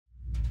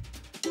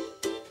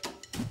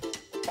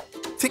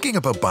Thinking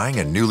about buying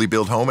a newly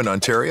built home in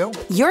Ontario?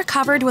 You're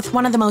covered with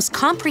one of the most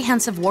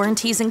comprehensive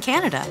warranties in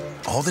Canada.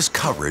 All this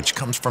coverage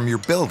comes from your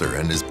builder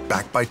and is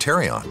backed by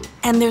Tarion.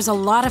 And there's a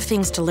lot of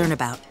things to learn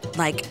about,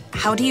 like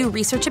how do you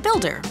research a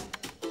builder?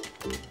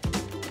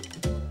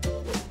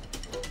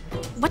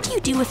 What do you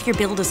do if your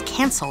build is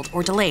canceled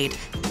or delayed?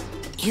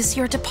 Is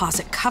your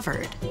deposit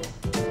covered?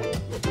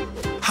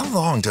 How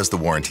long does the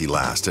warranty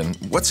last and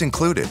what's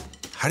included?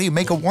 How do you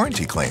make a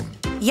warranty claim?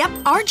 Yep,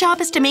 our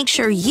job is to make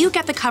sure you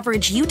get the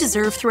coverage you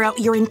deserve throughout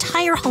your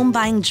entire home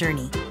buying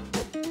journey.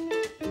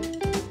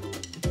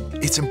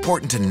 It's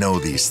important to know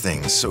these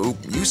things so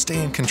you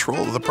stay in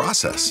control of the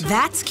process.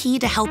 That's key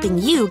to helping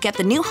you get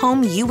the new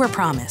home you were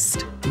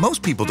promised.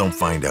 Most people don't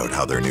find out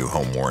how their new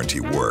home warranty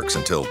works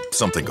until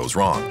something goes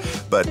wrong.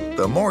 But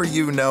the more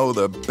you know,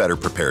 the better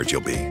prepared you'll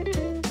be.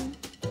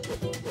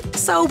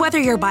 So whether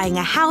you're buying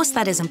a house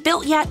that isn't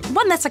built yet,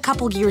 one that's a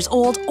couple years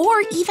old,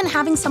 or even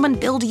having someone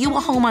build you a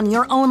home on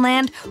your own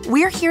land,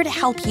 we're here to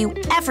help you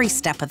every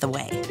step of the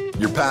way.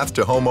 Your path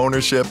to home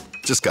ownership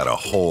just got a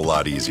whole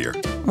lot easier.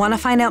 Want to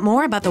find out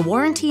more about the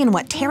warranty and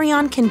what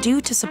Tarion can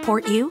do to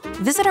support you?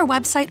 Visit our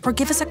website or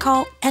give us a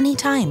call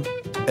anytime.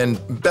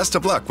 And best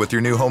of luck with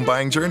your new home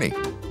buying journey.